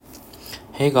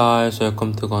Hey guys,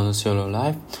 welcome to Gonna Solo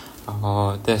Life.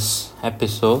 This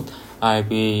episode, I'll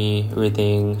be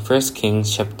reading 1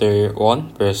 Kings chapter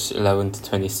 1, verse 11 to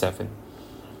 27.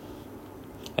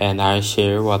 And I'll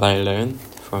share what I learned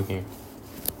from here.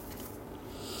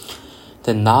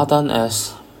 Then Nathan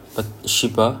asked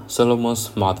Bathsheba,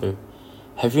 Solomon's mother,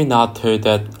 "Have you not heard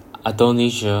that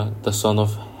Adonijah, the son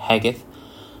of Haggith,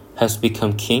 has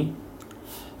become king?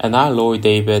 And our Lord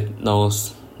David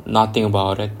knows nothing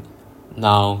about it.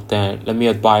 Now then, let me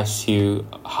advise you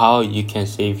how you can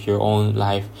save your own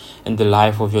life and the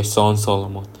life of your son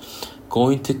Solomon. Go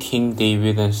into King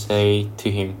David and say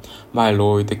to him, 'My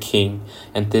lord the king,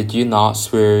 and did you not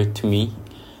swear to me,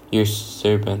 your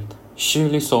servant,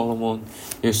 surely Solomon,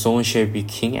 your son shall be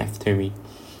king after me,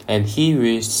 and he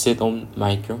will sit on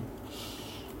my throne?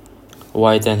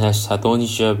 Why then has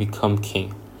Adonijah become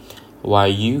king,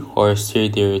 while you are still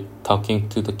there talking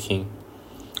to the king?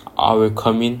 I will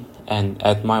come in and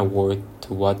add my word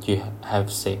to what you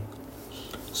have said.'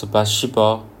 So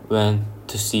Bathsheba went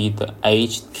to see the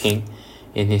aged king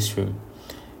in his room,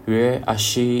 where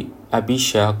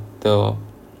Abishag the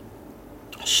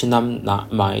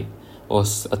Shunammite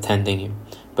was attending him.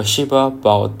 Bathsheba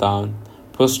bowed down,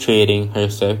 prostrating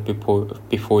herself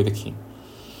before the king.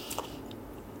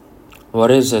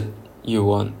 'What is it you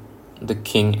want?' the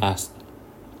king asked.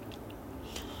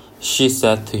 She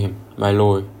said to him, 'My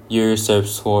lord, you yourself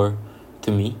swore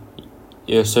to me,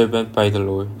 your servant by the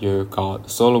Lord your God,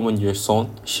 Solomon your son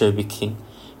shall be king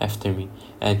after me,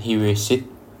 and he will sit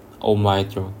on my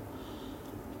throne.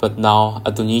 But now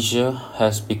Adonijah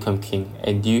has become king,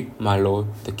 and you, my lord,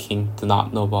 the king, do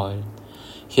not know about it.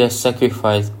 He has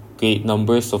sacrificed great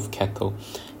numbers of cattle,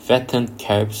 fattened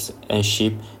calves and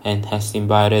sheep, and has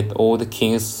invited all the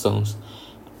king's sons,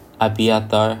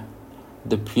 Abiathar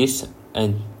the priest,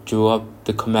 and Joab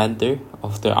the commander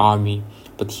of the army,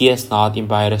 but he has not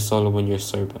invited Solomon your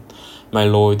servant. My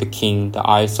lord the king, the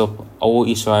eyes of all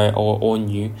Israel are on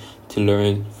you to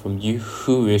learn from you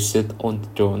who will sit on the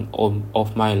throne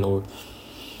of my lord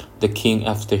the king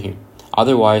after him.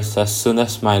 Otherwise, as soon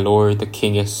as my lord the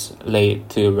king is laid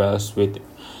to rest with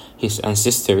his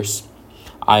ancestors,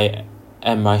 I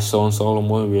and my son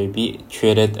Solomon will be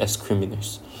treated as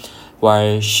criminals.'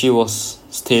 While she was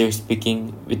still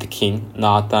speaking with the king,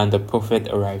 Nathan the prophet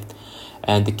arrived,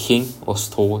 and the king was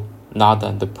told,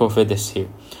 'Nathan the prophet is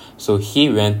here.' So he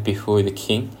went before the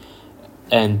king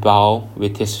and bowed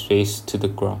with his face to the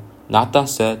ground. Nathan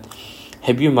said,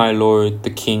 'Have you, my lord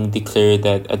the king, declared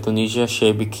that Adonijah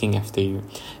shall be king after you,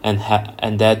 and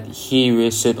that he will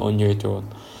sit on your throne?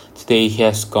 Today he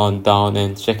has gone down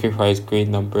and sacrificed great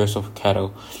numbers of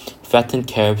cattle, fattened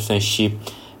calves and sheep,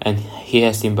 and he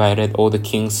has invited all the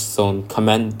king's sons,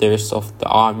 commanders of the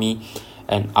army,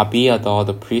 and Abiathar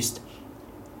the priest.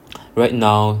 Right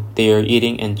now they are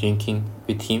eating and drinking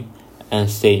with him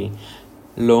and saying,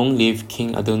 Long live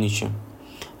King Adonijah.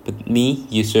 But me,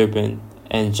 your servant,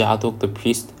 and Zadok the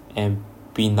priest, and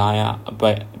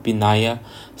Benaiah,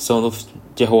 son of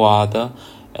Jehoiada,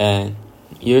 and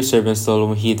your servant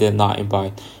Solomon he did not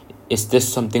invite. Is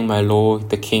this something my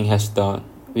lord the king has done,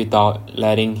 without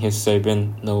letting his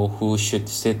servant know who should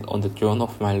sit on the throne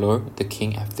of my lord the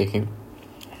king after him?'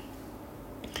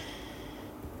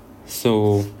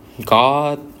 So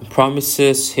God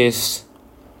promises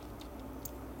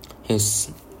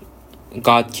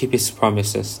God keep his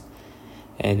promises,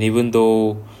 and even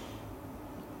though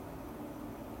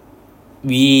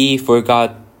we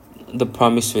forgot the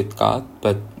promise with God,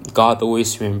 but God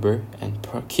always remember and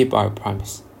keep our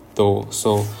promise.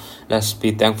 So let's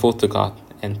be thankful to God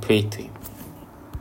and pray to him.